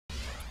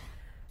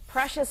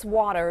Precious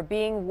water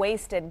being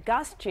wasted,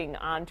 gushing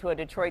onto a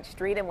Detroit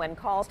street, and when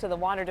calls to the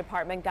water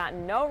department got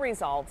no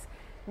results,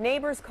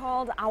 neighbors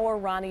called our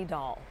Ronnie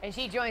Dahl. And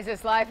she joins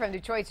us live from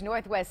Detroit's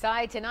northwest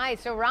side tonight.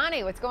 So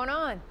Ronnie, what's going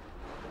on?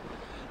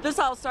 This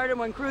all started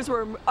when crews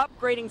were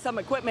upgrading some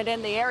equipment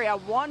in the area.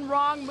 One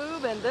wrong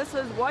move and this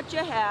is what you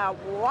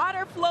have.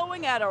 Water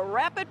flowing at a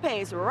rapid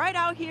pace right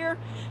out here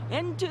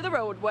into the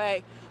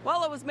roadway.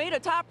 Well, it was made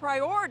a top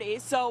priority,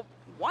 so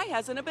why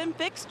hasn't it been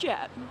fixed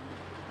yet?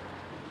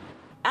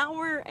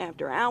 Hour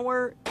after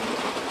hour,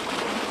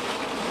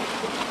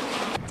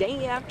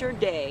 day after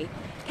day,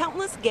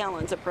 countless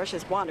gallons of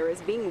precious water is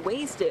being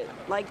wasted,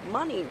 like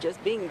money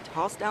just being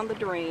tossed down the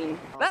drain.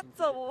 That's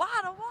a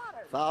lot of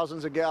water.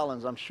 Thousands of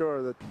gallons, I'm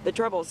sure that. The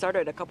trouble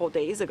started a couple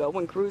days ago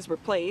when crews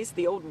replaced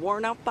the old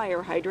worn-out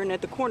fire hydrant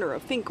at the corner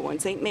of Finkel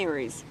and St.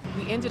 Mary's.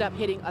 We ended up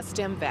hitting a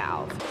stem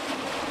valve.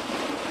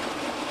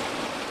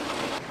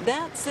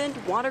 That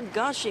sent water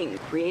gushing,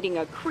 creating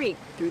a creek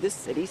through the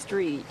city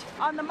street.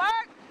 On the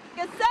mark,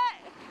 get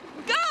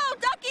set, go,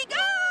 ducky,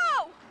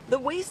 go! The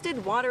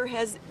wasted water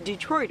has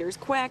Detroiters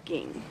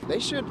quacking. They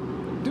should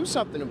do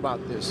something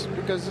about this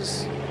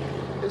because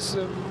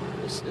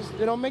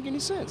it don't make any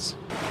sense.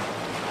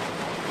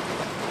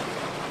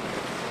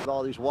 With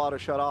all these water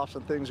shutoffs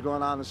and things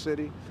going on in the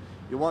city,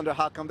 you wonder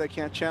how come they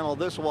can't channel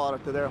this water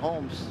to their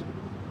homes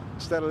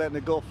instead of letting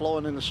it go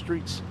flowing in the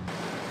streets.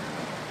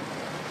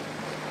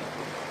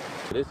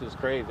 This is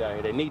crazy out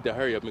here. They need to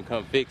hurry up and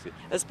come fix it.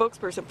 A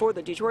spokesperson for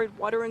the Detroit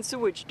Water and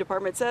Sewage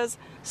Department says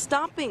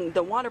stopping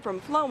the water from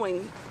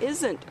flowing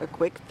isn't a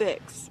quick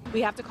fix.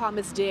 We have to call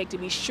Ms. Dig to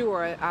be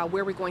sure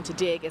where we're going to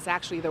dig is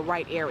actually the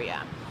right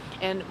area.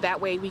 And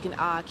that way we can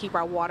keep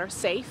our water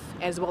safe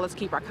as well as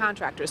keep our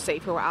contractors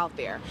safe who are out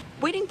there.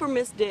 Waiting for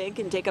Ms. Dig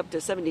can take up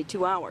to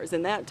 72 hours.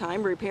 In that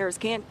time, repairs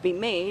can't be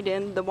made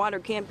and the water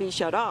can't be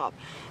shut off.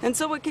 And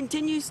so it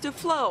continues to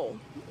flow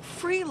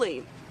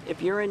freely. If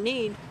you're in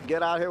need,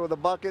 get out here with a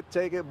bucket,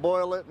 take it,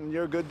 boil it, and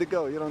you're good to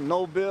go. You know,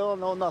 no bill,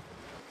 no nothing.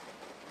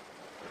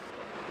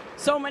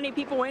 So many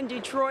people in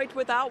Detroit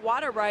without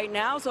water right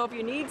now. So if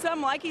you need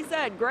some, like he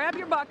said, grab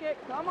your bucket,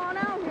 come on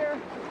out here,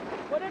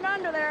 put it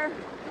under there.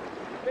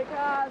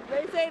 Because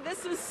they say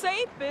this is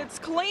safe, it's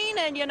clean,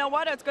 and you know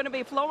what, it's going to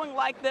be flowing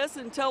like this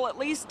until at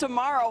least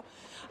tomorrow.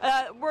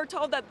 We're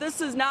told that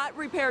this is not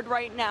repaired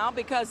right now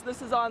because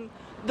this is on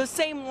the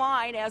same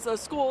line as a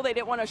school. They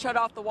didn't want to shut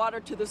off the water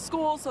to the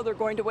school, so they're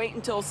going to wait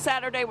until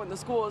Saturday when the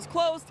school is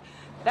closed.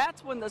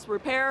 That's when this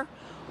repair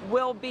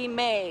will be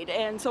made,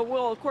 and so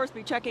we'll of course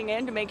be checking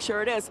in to make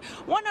sure it is.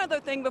 One other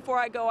thing before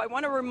I go, I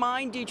want to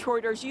remind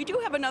Detroiters, you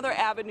do have another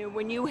avenue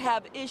when you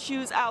have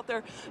issues out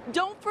there.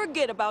 Don't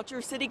forget about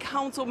your city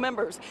council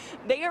members.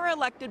 They are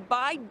elected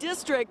by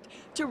district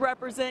to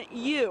represent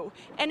you,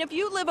 and if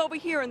you live over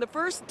here in the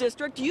 1st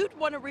District, you'd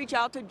want to reach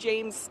out to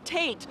James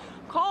Tate.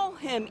 Call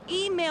him,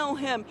 email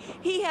him.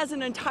 He has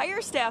an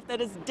entire staff that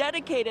is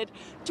dedicated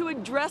to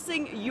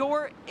addressing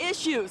your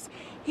issues.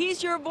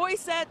 He's your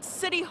voice at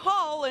City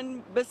Hall,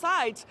 and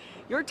besides,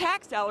 your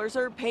tax dollars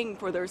are paying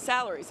for their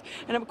salaries.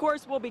 And of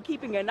course, we'll be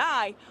keeping an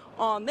eye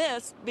on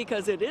this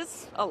because it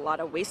is a lot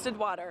of wasted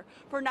water.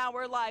 For now,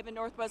 we're live in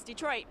Northwest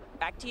Detroit.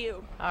 Back to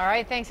you. All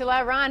right, thanks a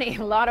lot, Ronnie.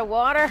 A lot of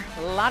water,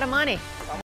 a lot of money.